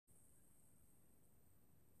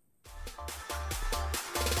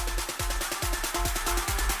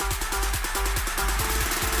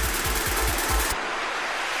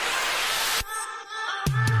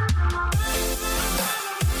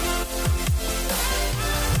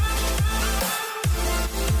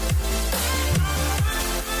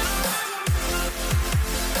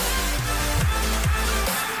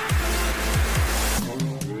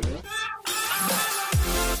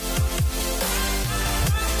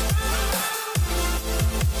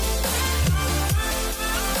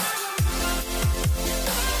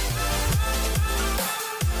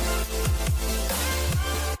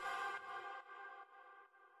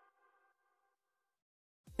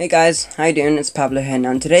Hey guys, how you doing? It's Pablo here. Now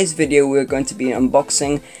in today's video we're going to be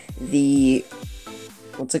unboxing the,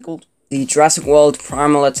 what's it called? The Jurassic World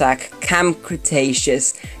Primal Attack Camp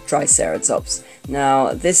Cretaceous Triceratops.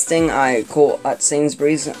 Now this thing I caught at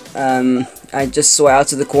Sainsbury's. I just saw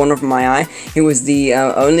out of the corner of my eye. It was the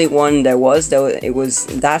only one there was. It was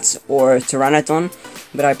that or Pteranodon,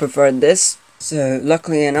 but I preferred this. So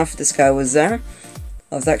luckily enough this guy was there.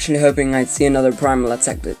 I was actually hoping I'd see another Primal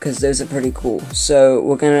Attack because those are pretty cool. So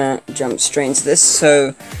we're gonna jump straight into this.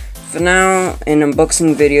 So for now, in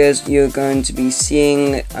unboxing videos, you're going to be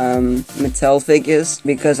seeing Mattel figures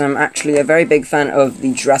because I'm actually a very big fan of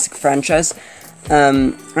the Jurassic franchise.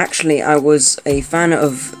 Actually, I was a fan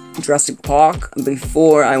of Jurassic Park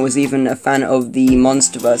before I was even a fan of the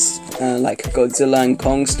Monsterverse, like Godzilla and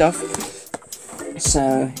Kong stuff.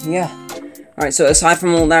 So yeah. Alright, so aside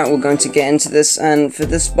from all that, we're going to get into this, and for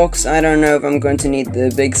this box, I don't know if I'm going to need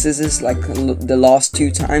the big scissors like the last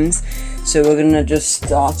two times, so we're gonna just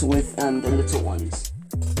start with the little ones.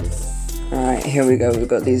 Alright, here we go, we've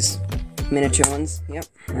got these miniature ones, yep,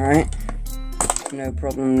 alright, no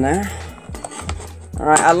problem there.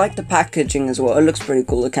 Alright, I like the packaging as well, it looks pretty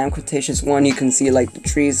cool. The Camp Cretaceous one, you can see like the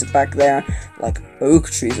trees back there, like oak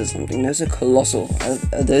trees or something. Those are colossal.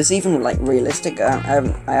 Are those even like realistic? I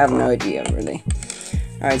have no idea really.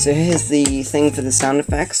 Alright, so here's the thing for the sound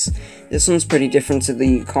effects. This one's pretty different to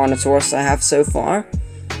the Carnotaurus I have so far.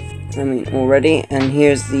 I mean, already. And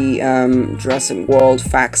here's the Jurassic World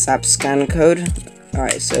FAQ/SAP scan code.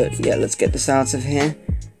 Alright, so yeah, let's get this out of here.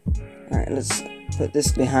 Alright, let's put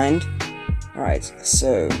this behind. Alright,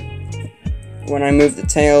 so when I move the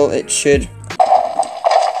tail, it should...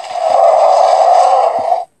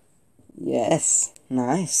 Yes,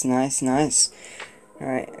 nice.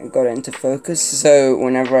 Alright, I got it into focus, so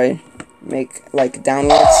whenever I make, like,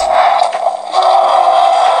 downwards...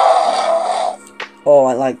 Oh,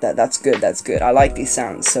 I like that, that's good. I like these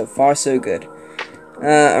sounds, so far so good.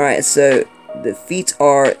 Alright, so the feet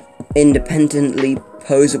are independently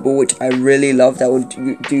posable, which I really love. That would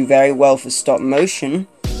do very well for stop motion.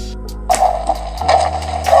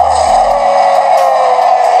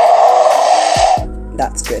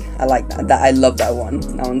 That's good. I like that. I love that one.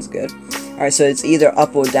 That one's good. Alright, so it's either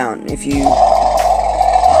up or down. If you...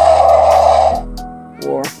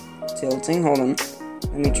 Or tilting. Hold on.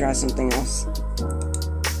 Let me try something else.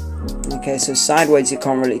 Okay, so sideways you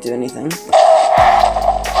can't really do anything.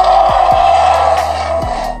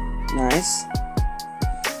 Nice.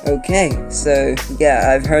 Okay, so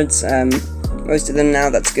yeah, I've heard most of them now.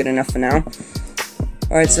 That's good enough for now.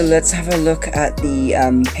 Alright, so let's have a look at the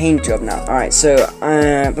paint job now. Alright, so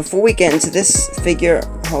before we get into this figure,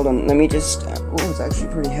 hold on, let me just... oh, it's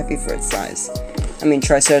actually pretty heavy for its size. I mean,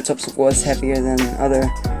 Triceratops was heavier than other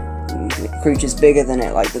creatures bigger than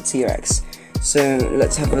it, like the T-Rex. So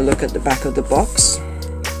let's have a look at the back of the box.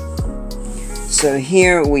 So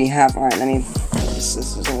here we have... Alright, let me put the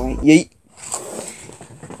scissors away. Yeet!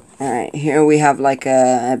 Alright, here we have like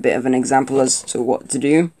a bit of an example as to what to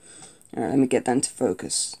do. Alright, let me get that into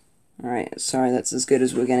focus. Alright, sorry, that's as good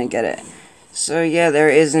as we're gonna get it. So yeah, there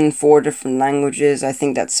is in 4 different languages. I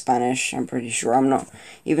think that's Spanish, I'm pretty sure. I'm not,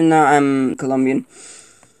 even though I'm Colombian,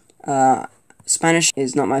 Spanish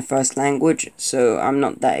is not my first language, so I'm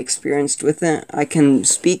not that experienced with it. I can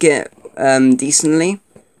speak it decently,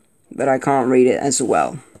 but I can't read it as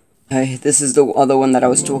well. Okay, this is the other one that I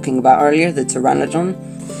was talking about earlier, the Pteranodon.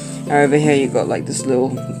 Over here you got like this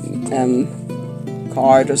little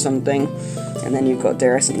card or something, and then you've got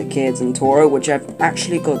Darius and the kids and Toro, which I've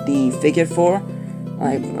actually got the figure for.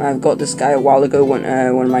 I've got this guy a while ago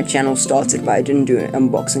when my channel started, but I didn't do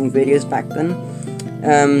unboxing videos back then.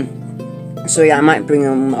 So yeah, I might bring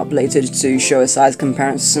him up later to show a size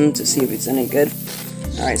comparison to see if it's any good.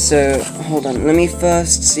 Alright, so hold on, let me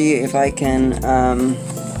first see if I can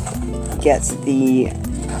get the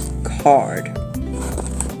card.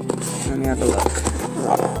 Let me have a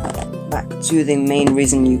look. Back to the main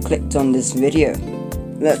reason you clicked on this video.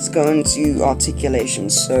 Let's go into articulation.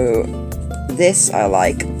 So this I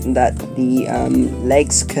like, that the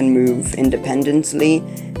legs can move independently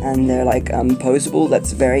and they're like posable.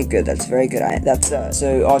 That's very good.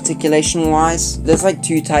 So articulation wise, there's like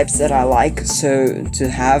 2 types that I like to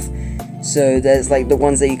have. So there's like the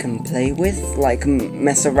ones that you can play with, like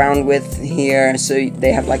mess around with here, so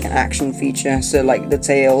they have like an action feature, so like the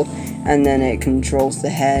tail, and then it controls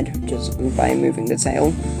the head just by moving the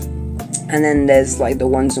tail. And then there's like the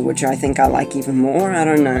ones in which I think I like even more, I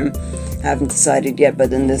don't know, I haven't decided yet,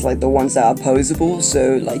 but then there's like the ones that are posable,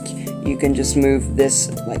 so like you can just move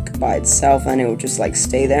this like by itself and it will just like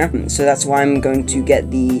stay there. So that's why I'm going to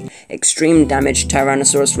get the extreme damage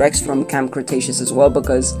Tyrannosaurus Rex from Camp Cretaceous as well,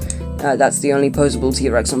 because that's the only posable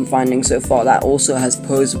T-Rex I'm finding so far that also has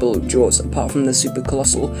posable jaws, apart from the Super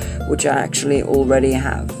Colossal, which I actually already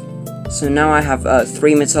have. So now I have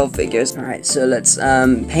 3 Mattel figures. Alright, so let's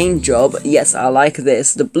paint job. Yes, I like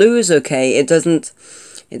this. The blue is okay. It doesn't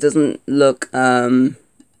look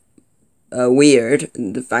weird,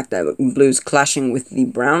 the fact that blue's clashing with the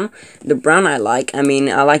brown. The brown I like. I mean,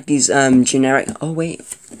 I like these generic. Oh wait.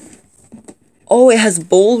 Oh, it has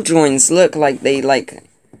ball joints. Look, like they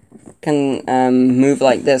can move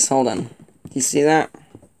like this. Hold on. You see that?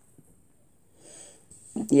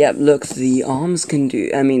 Yep, look, the arms can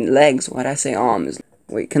do, I mean legs, why'd I say arms?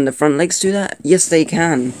 Wait, can the front legs do that? Yes, they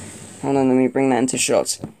can. Hold on, let me bring that into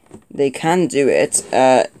shot. They can do it,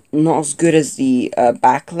 not as good as the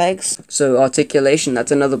back legs. So articulation,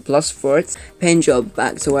 that's another plus for it. Paint job,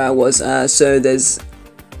 back to where I was. So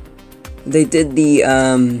they did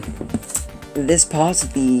the, this part,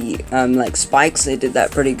 the, like, spikes, they did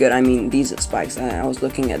that pretty good. I mean, these are spikes, I was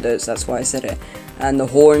looking at those, that's why I said it. And the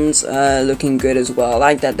horns, looking good as well. I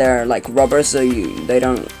like that they're, like, rubber, so they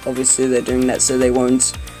don't, obviously they're doing that so they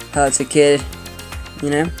won't hurt a kid,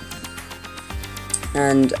 you know?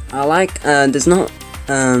 And I like, there's not,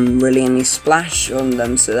 really any splash on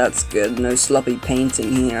them, so that's good. No sloppy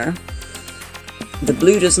painting here. The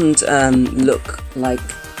blue doesn't, look, like,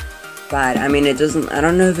 bad. I mean, it doesn't, I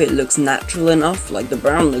don't know if it looks natural enough. Like, the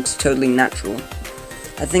brown looks totally natural.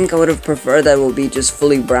 I think I would have preferred that it would be just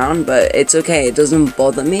fully brown, but it's okay, it doesn't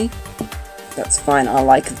bother me. That's fine, I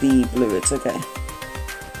like the blue, it's okay.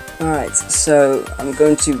 Alright, so I'm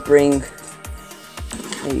going to bring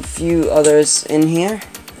a few others in here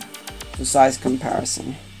for size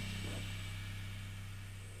comparison.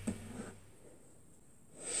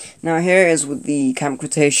 Now here is with the Camp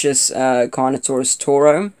Cretaceous Carnotaurus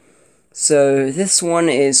Toro. So this one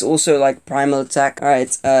is also like Primal Attack.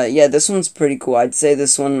 Alright, yeah, this one's pretty cool. I'd say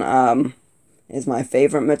this one is my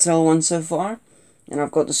favorite Mattel one so far. And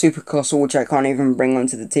I've got the Super Colossal, which I can't even bring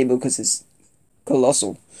onto the table because it's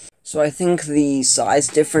colossal. So I think the size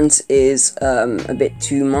difference is a bit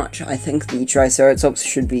too much. I think the Triceratops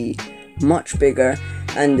should be much bigger.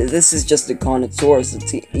 And this is just the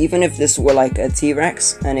Carnotaurus. Even if this were like a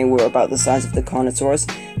T-Rex and it were about the size of the Carnotaurus,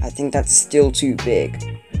 I think that's still too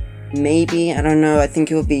big. Maybe, I don't know, I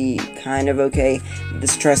think it will be kind of okay.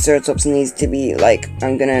 This Triceratops needs to be, like,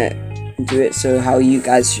 I'm gonna do it so how you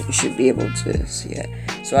guys should be able to see it.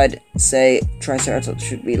 So I'd say Triceratops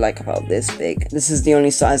should be, like, about this big. This is the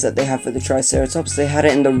only size that they have for the Triceratops. They had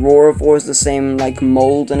it in the Roarivores, the same, like,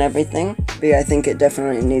 mold and everything. But yeah, I think it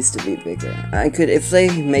definitely needs to be bigger. I could, if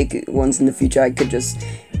they make ones in the future, I could just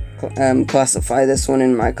classify this one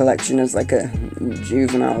in my collection as, like, a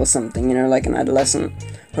juvenile or something, you know, like an adolescent.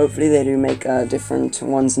 Hopefully they do make different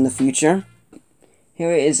ones in the future.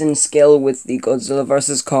 Here it is in scale with the Godzilla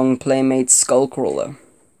vs. Kong Playmate Skullcrawler.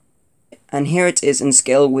 And here it is in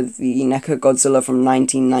scale with the NECA Godzilla from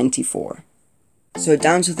 1994. So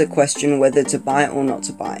down to the question whether to buy or not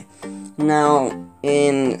to buy. Now,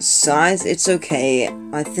 in size, it's okay.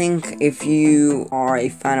 I think if you are a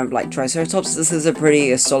fan of like Triceratops, this is a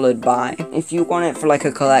pretty solid buy. If you want it for like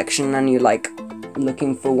a collection and you like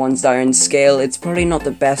looking for ones that are in scale, it's probably not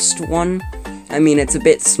the best one. I mean, it's a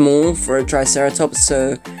bit small for a Triceratops,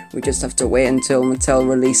 so we just have to wait until Mattel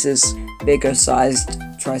releases bigger sized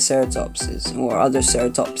Triceratopses or other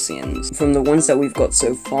Ceratopsians. From the ones that we've got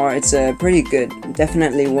so far, it's pretty good,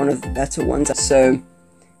 definitely one of the better ones. So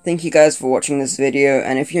thank you guys for watching this video,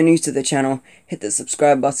 and if you're new to the channel, hit the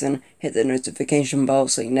subscribe button, hit the notification bell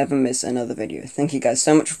so you never miss another video. Thank you guys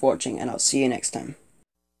so much for watching, and I'll see you next time.